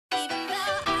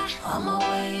On my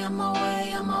way, on my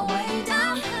way, on my way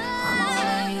down. On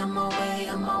my way, on my way,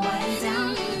 on my way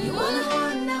down. You were the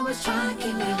one that was trying to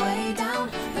keep me way down.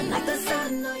 But like the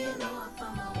sun, no, you know I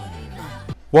found my way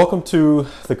down. Welcome to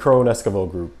the Crow and Esquivel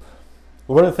Group.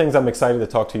 One of the things I'm excited to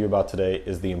talk to you about today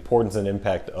is the importance and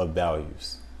impact of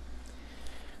values.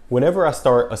 Whenever I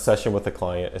start a session with a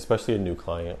client, especially a new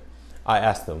client, I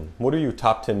ask them, what are your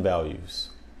top 10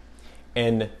 values?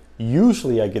 And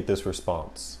usually I get this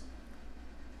response.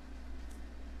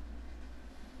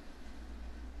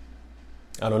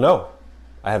 I don't know.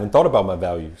 I haven't thought about my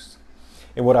values.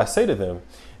 And what I say to them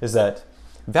is that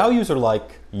values are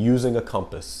like using a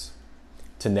compass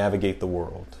to navigate the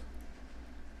world.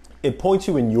 It points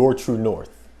you in your true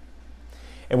north.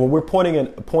 And when we're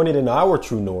pointed in our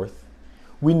true north,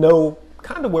 we know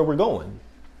kind of where we're going.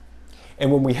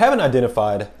 And when we haven't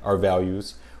identified our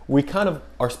values, we kind of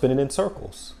are spinning in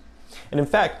circles. And in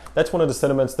fact, that's one of the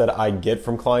sentiments that I get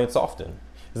from clients often,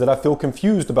 is that I feel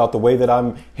confused about the way that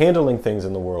I'm handling things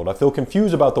in the world. I feel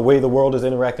confused about the way the world is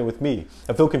interacting with me.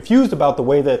 I feel confused about the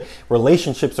way that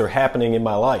relationships are happening in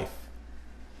my life.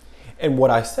 And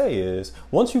what I say is,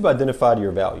 once you've identified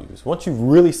your values, once you've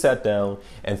really sat down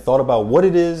and thought about what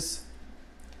it is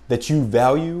that you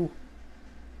value,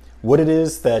 what it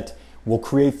is that will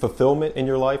create fulfillment in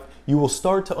your life, you will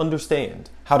start to understand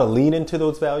how to lean into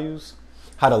those values,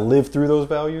 how to live through those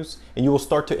values, and you will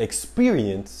start to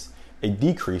experience a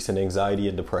decrease in anxiety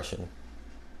and depression.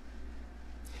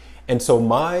 And so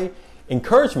my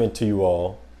encouragement to you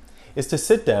all is to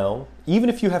sit down, even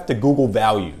if you have to Google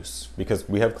values, because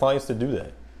we have clients that do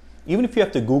that. Even if you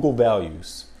have to Google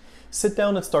values, sit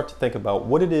down and start to think about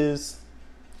what it is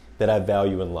that I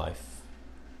value in life.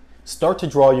 Start to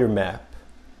draw your map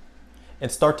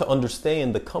and start to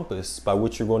understand the compass by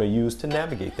which you're going to use to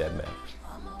navigate that map.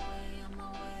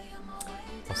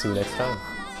 I'll see you next time.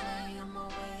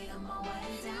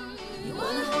 You were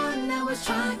the one that was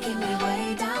trying to keep me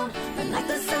way down. But like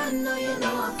the sun, no, you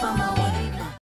know I found my way.